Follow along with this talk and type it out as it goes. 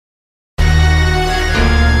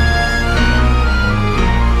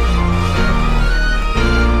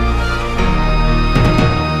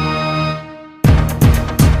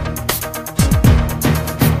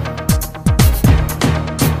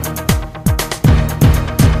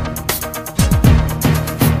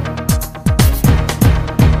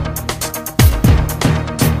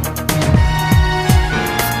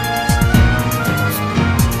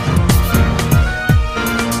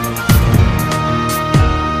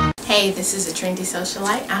Hey, this is a trendy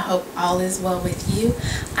socialite. I hope all is well with you.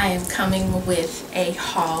 I am coming with a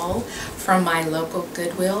haul from my local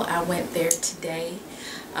Goodwill. I went there today,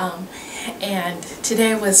 and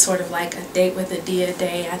today was sort of like a date with a Dia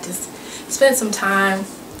day. I just spent some time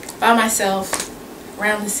by myself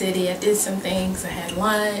around the city. I did some things. I had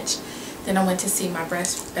lunch. Then I went to see my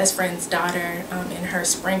best friend's daughter in her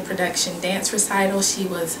spring production dance recital. She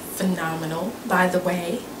was phenomenal, by the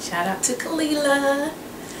way. Shout out to Kalila.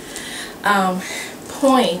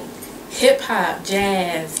 Point, hip hop,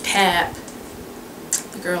 jazz, tap.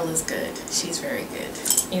 The girl is good. She's very good.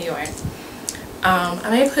 Anyway, I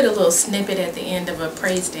may put a little snippet at the end of a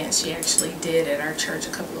praise dance she actually did at our church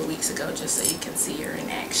a couple of weeks ago, just so you can see her in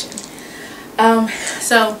action.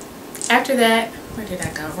 So after that, where did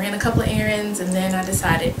I go? Ran a couple of errands, and then I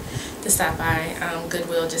decided to stop by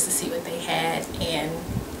Goodwill just to see what they had, and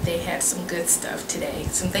they had some good stuff today.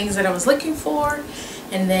 Some things that I was looking for,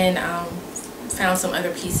 and then found some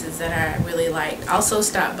other pieces that I really liked. Also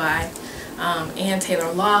stopped by Ann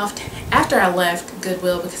Taylor Loft after I left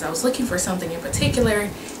Goodwill because I was looking for something in particular.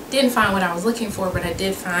 Didn't find what I was looking for, but I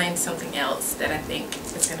did find something else that I think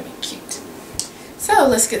is going to be cute. So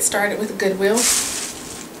let's get started with Goodwill.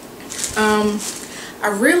 I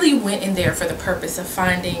really went in there for the purpose of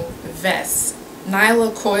finding vests.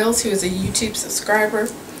 Nyla Coils, who is a YouTube subscriber,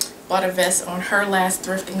 bought a vest on her last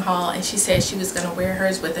thrifting haul, and she said she was going to wear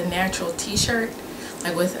hers with a natural t-shirt,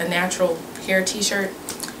 like with a natural hair t-shirt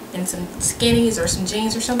and some skinnies or some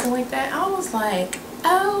jeans or something like that. I was like,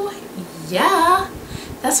 oh yeah,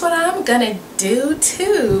 that's what I'm gonna do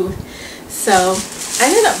too. So I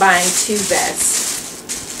ended up buying two vests.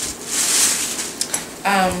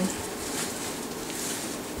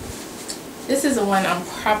 This is the one I'm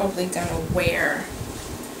probably gonna wear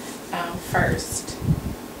first.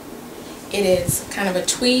 It is kind of a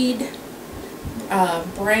tweed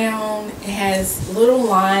brown. It has little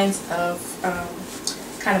lines of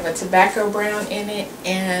kind of a tobacco brown in it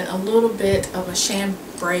and a little bit of a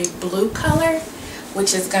chambray blue color,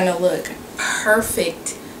 which is going to look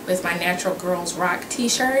perfect with my Natural Girls Rock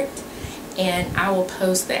t-shirt. And I will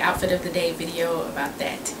post the outfit of the day video about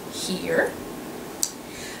that here.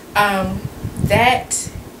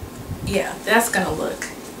 That's going to look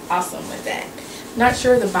awesome with that. Not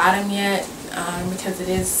sure the bottom yet because it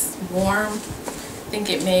is warm. I think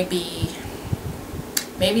it may be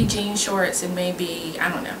maybe jean shorts, and maybe, I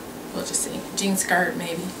don't know, we'll just see. Jean skirt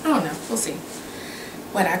maybe, I don't know, we'll see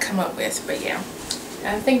what I come up with. But yeah,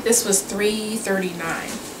 I think this was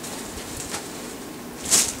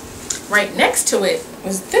 $3.39. Right next to it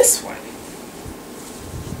was this one,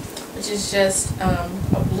 which is just a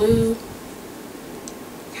blue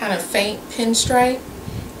kind of faint pinstripe.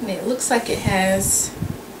 And it looks like it has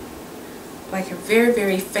like a very,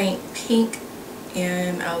 very faint pink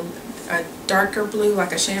and a darker blue,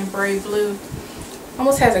 like a chambray blue.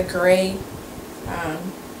 Almost has a gray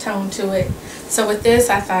tone to it. So with this,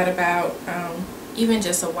 I thought about even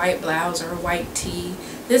just a white blouse or a white tee.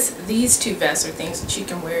 These two vests are things that you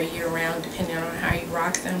can wear year round depending on how you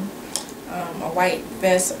rock them. A white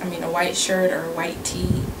vest, a white shirt or a white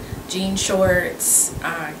tee, jean shorts,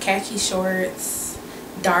 khaki shorts,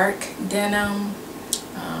 dark denim,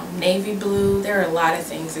 navy blue. There are a lot of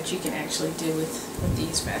things that you can actually do with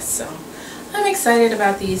these vests. So I'm excited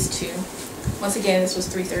about these two. Once again, this was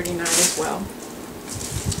 $3.39 as well.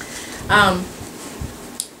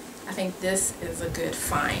 I think this is a good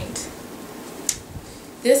find.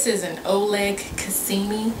 This is an Oleg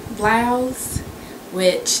Cassini blouse,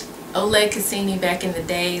 which Oleg Cassini back in the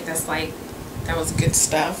day, that was good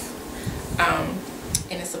stuff.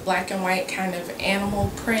 And it's a black and white kind of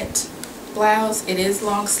animal print blouse. It is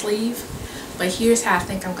long sleeve, but here's how I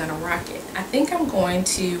think I'm going to rock it. I think I'm going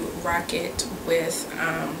to rock it with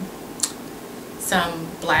some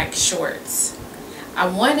black shorts. I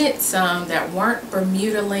wanted some that weren't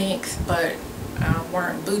Bermuda length, but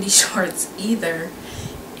weren't booty shorts either,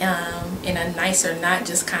 in a nicer, not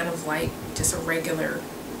just kind of like just a regular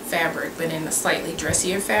fabric, but in a slightly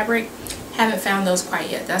dressier fabric. Haven't found those quite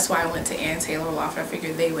yet. That's why I went to Ann Taylor Loft. I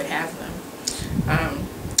figured they would have them.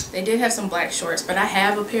 They did have some black shorts, but I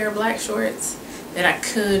have a pair of black shorts that I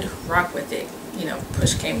could rock with it, you know,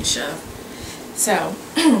 push came to shove. So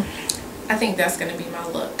I think that's going to be my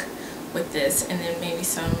look with this, and then maybe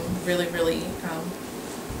some really, really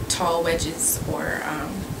tall wedges, or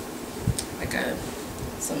like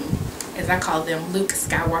some, as I call them, Luke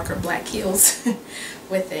Skywalker black heels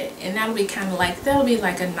with it. And that'll be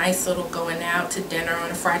like a nice little going out to dinner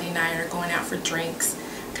on a Friday night, or going out for drinks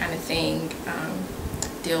kind of thing.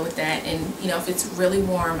 deal with that. And you know, if it's really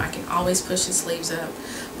warm, I can always push the sleeves up.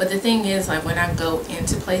 But the thing is, like when I go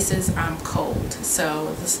into places, I'm cold,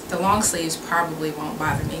 so the long sleeves probably won't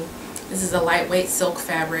bother me. This is a lightweight silk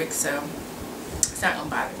fabric, so it's not gonna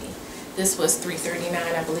bother me. This was $3.39,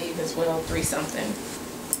 I believe, as well, 3 something.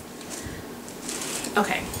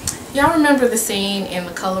 Okay, y'all remember the scene in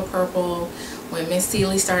The Color Purple when Miss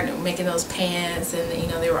Seeley started making those pants, and you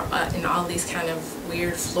know, they were in all these kind of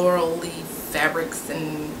weird floral leaf fabrics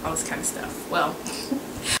and all this kind of stuff. Well,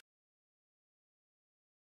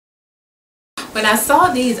 when I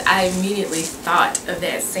saw these, I immediately thought of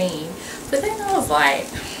that scene, but then I was like,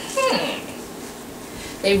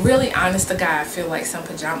 they really, honest to God, feel like some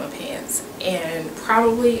pajama pants, and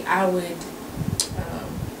probably I would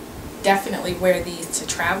definitely wear these to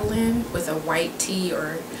travel in with a white tee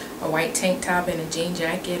or a white tank top and a jean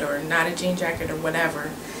jacket, or not a jean jacket, or whatever.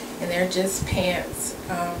 And they're just pants,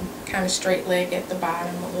 kind of straight leg at the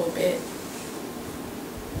bottom a little bit,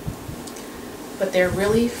 but they're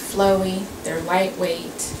really flowy, they're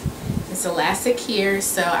lightweight. It's elastic here,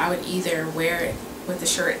 so I would either wear it with the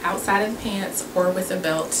shirt outside of the pants or with a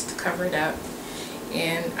belt to cover it up.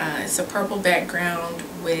 And it's a purple background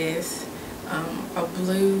with a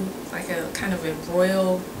blue, like a kind of a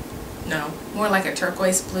royal, no, more like a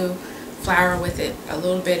turquoise blue flower with it, a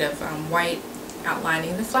little bit of white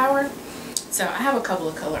outlining the flower. So I have a couple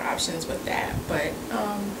of color options with that, but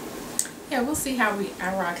yeah, we'll see how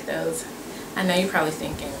I rock those. I know you're probably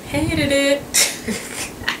thinking, hated it.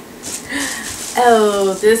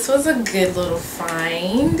 Oh, this was a good little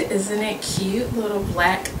find. Isn't it cute? Little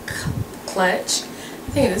black clutch.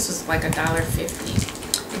 I think this was like $1.50.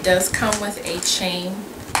 It does come with a chain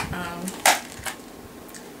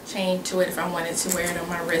to it if I wanted to wear it on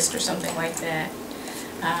my wrist or something like that.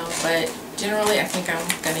 But generally, I think I'm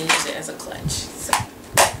going to use it as a clutch. So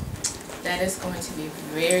that is going to be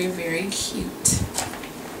very, very cute.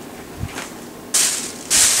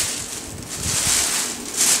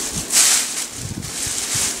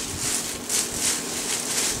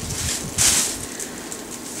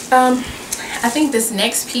 I think this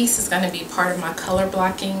next piece is going to be part of my color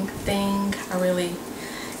blocking thing.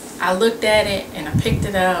 I looked at it and I picked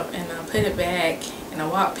it up and I put it back and I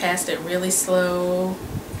walked past it really slow,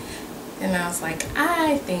 and I was like,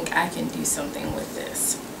 I think I can do something with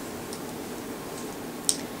this.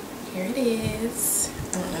 Here it is.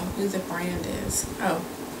 I don't know who the brand is. Oh,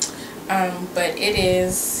 but it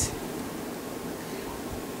is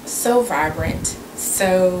so vibrant.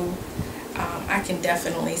 So I can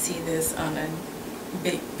definitely see this on a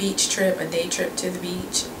beach trip, a day trip to the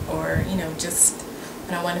beach, or you know, just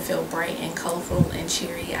when I want to feel bright and colorful and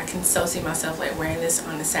cheery. I can so see myself like wearing this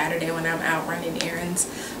on a Saturday when I'm out running errands,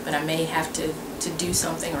 but I may have to do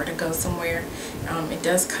something or to go somewhere. It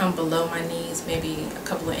does come below my knees, maybe a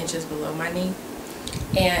couple of inches below my knee,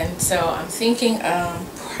 and so I'm thinking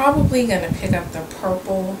probably gonna pick up the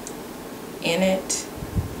purple in it,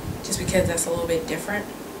 just because that's a little bit different.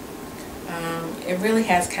 It really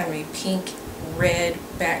has kind of a pink red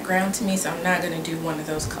background to me, so I'm not going to do one of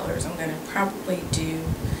those colors. I'm going to probably do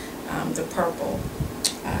the purple.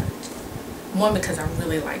 One, because I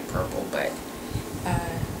really like purple, but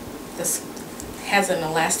this has an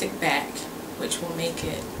elastic back, which will make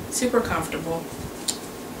it super comfortable,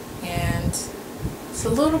 and it's a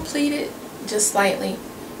little pleated, just slightly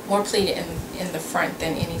more pleated in the front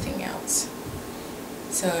than anything else.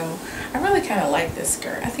 So I really kind of like this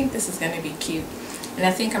skirt. I think this is going to be cute, and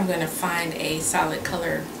I think I'm going to find a solid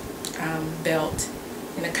color belt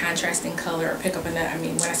in a contrasting color, or pick up another, I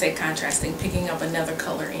mean, when I say contrasting, picking up another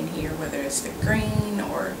color in here, whether it's the green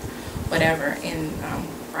or whatever, and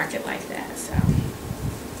rock it like that. So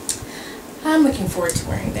I'm looking forward to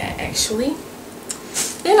wearing that, actually.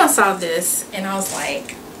 Then I saw this and I was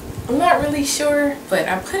like, I'm not really sure, but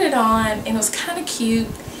I put it on and it was kind of cute,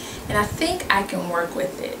 and I think I can work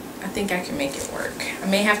with it. I think I can make it work. I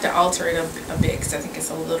may have to alter it a bit because I think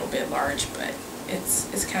it's a little bit large, but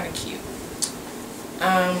it's kind of cute.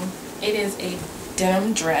 It is a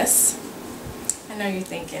denim dress. I know you're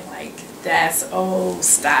thinking like, that's old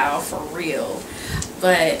style for real,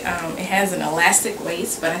 but it has an elastic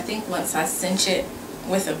waist, but I think once I cinch it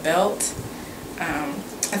with a belt,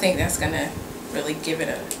 I think that's gonna really give it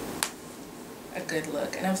a good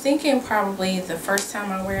look. And I'm thinking probably the first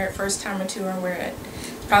time I wear it, first time or two I wear it,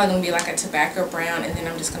 it's probably gonna be like a tobacco brown, and then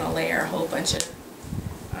I'm just gonna layer a whole bunch of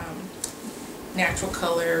natural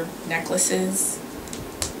color necklaces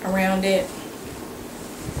around it.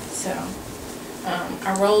 So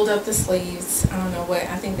I rolled up the sleeves. I don't know what,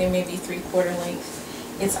 I think they may be 3/4 length.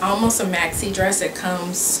 It's almost a maxi dress. It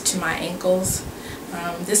comes to my ankles.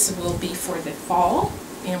 This will be for the fall,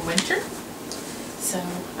 in winter. So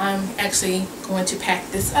I'm actually going to pack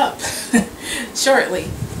this up shortly.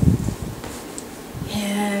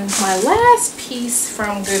 And my last piece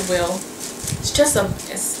from Goodwill, it's just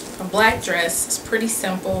a black dress. It's pretty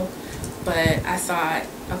simple, but I thought,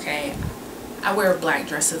 okay, I wear black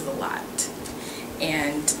dresses a lot,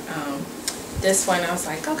 and this one I was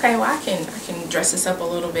like, okay, well I can dress this up a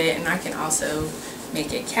little bit, and I can also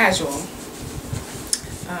make it casual.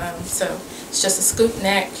 So it's just a scoop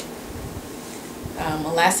neck,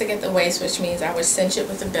 elastic at the waist, which means I would cinch it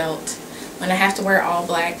with a belt. When I have to wear all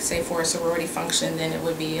black, say for a sorority function, then it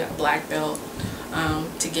would be a black belt.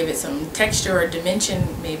 To give it some texture or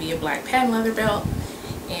dimension, maybe a black patent leather belt.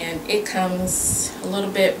 And it comes a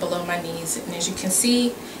little bit below my knees, and as you can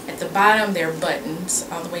see at the bottom, there are buttons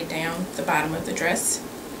all the way down the bottom of the dress,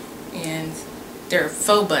 and they're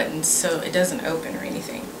faux buttons, so it doesn't open or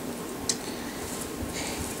anything.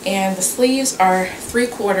 And the sleeves are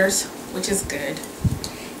 3/4, which is good.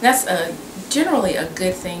 And that's generally a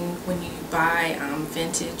good thing when you buy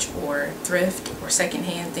vintage or thrift or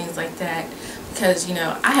secondhand, things like that, because you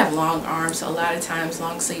know I have long arms, so a lot of times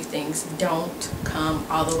long sleeve things don't come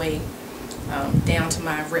all the way down to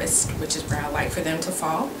my wrist, which is where I like for them to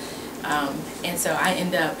fall, and so I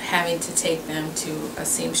end up having to take them to a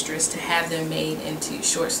seamstress to have them made into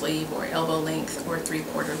short sleeve or elbow length or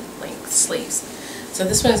 3/4 length sleeves. So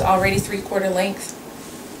this one is already 3/4 length,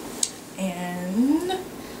 and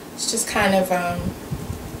it's just kind of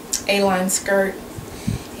A-line skirt.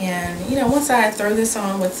 And you know, once I throw this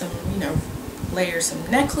on with some, you know, layer some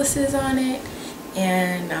necklaces on it,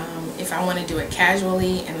 and if I want to do it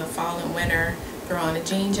casually in the fall and winter, throw on a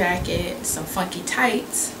jean jacket, some funky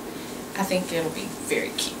tights, I think it'll be very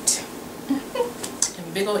cute.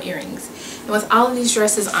 And big old earrings. And with all of these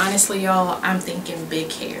dresses, honestly y'all, I'm thinking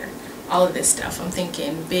big hair. All of this stuff, I'm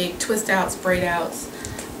thinking big twist outs, braid outs.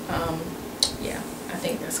 Yeah, I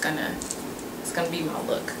think it's gonna be my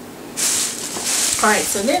look. Alright,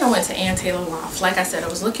 so then I went to Ann Taylor Loft. Like I said, I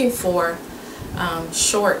was looking for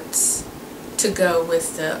shorts to go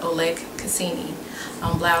with the Oleg Cassini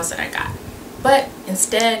blouse that I got. But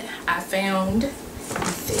instead, I found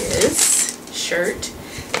this shirt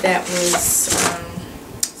that was,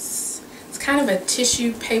 it's kind of a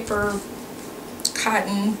tissue paper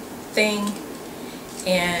cotton thing.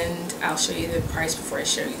 And I'll show you the price before I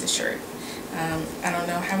show you the shirt. I don't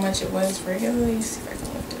know how much it was regularly. Let's see if I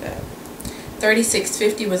can lift it up.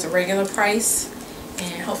 $36.50 was a regular price,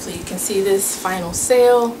 and hopefully you can see this final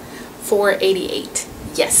sale, $4.88.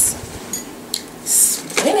 Yes,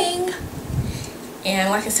 winning.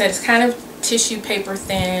 And like I said, it's kind of tissue paper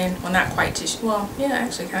thin. Well, not quite tissue. Well, yeah,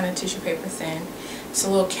 actually kind of tissue paper thin. It's a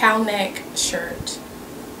little cow neck shirt.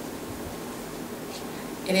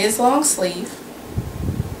 It is long sleeve,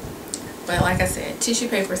 but like I said, tissue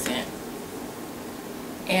paper thin.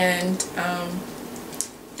 And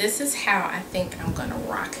this is how I think I'm gonna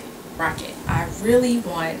rock it. I really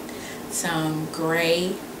want some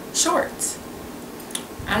gray shorts.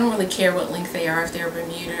 I don't really care what length they are, if they're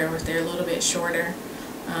Bermuda or if they're a little bit shorter.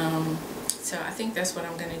 So I think that's what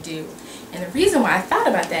I'm gonna do. And the reason why I thought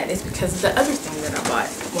about that is because of the other thing that I bought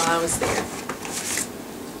while I was there.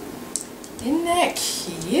 Isn't that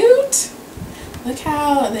cute? Look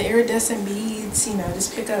how the iridescent beads, you know,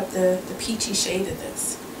 just pick up the peachy shade of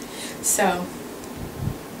this. So,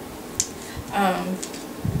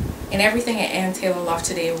 and everything at Ann Taylor Loft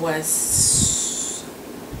today was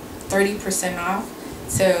 30% off.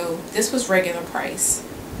 So this was regular price.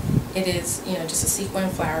 It is, you know, just a sequin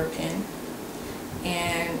flower pin,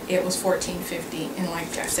 and it was $14.50. And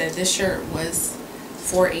like I said, this shirt was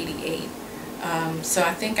 $4.88. So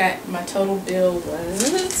I think my total bill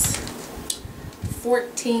was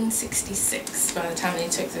 $14.66 by the time they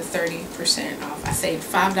took the 30% off. I saved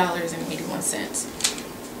 $5.81.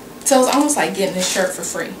 So it's almost like getting this shirt for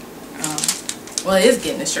free. Well, it is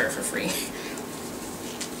getting this shirt for free.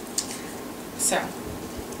 So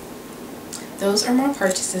those are my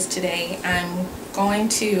purchases today. I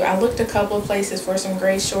looked a couple of places for some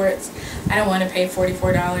gray shorts. I don't want to pay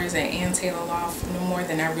 $44 at Ann Taylor Loft no more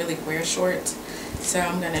than I really wear shorts. So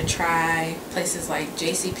I'm going to try places like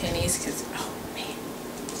JCPenney's, because, oh man,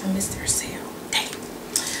 I missed their sale. Dang.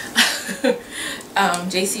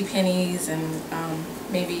 JCPenney's and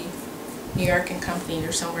maybe New York and Company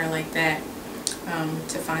or somewhere like that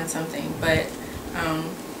to find something. But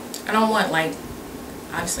I don't want, like,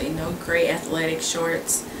 obviously no gray athletic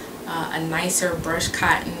shorts. A nicer brushed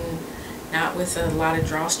cotton, not with a lot of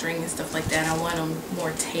drawstring and stuff like that. I want them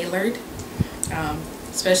more tailored,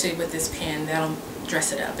 especially with this pin. That'll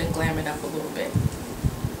dress it up and glam it up a little bit.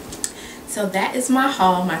 So that is my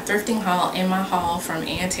haul, my thrifting haul and my haul from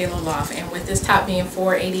Ann Taylor Loft. And with this top being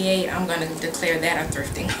 $4.88, I'm going to declare that a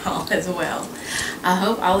thrifting haul as well. I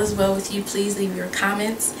hope all is well with you. Please leave your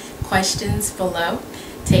comments, questions below.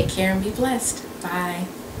 Take care and be blessed. Bye.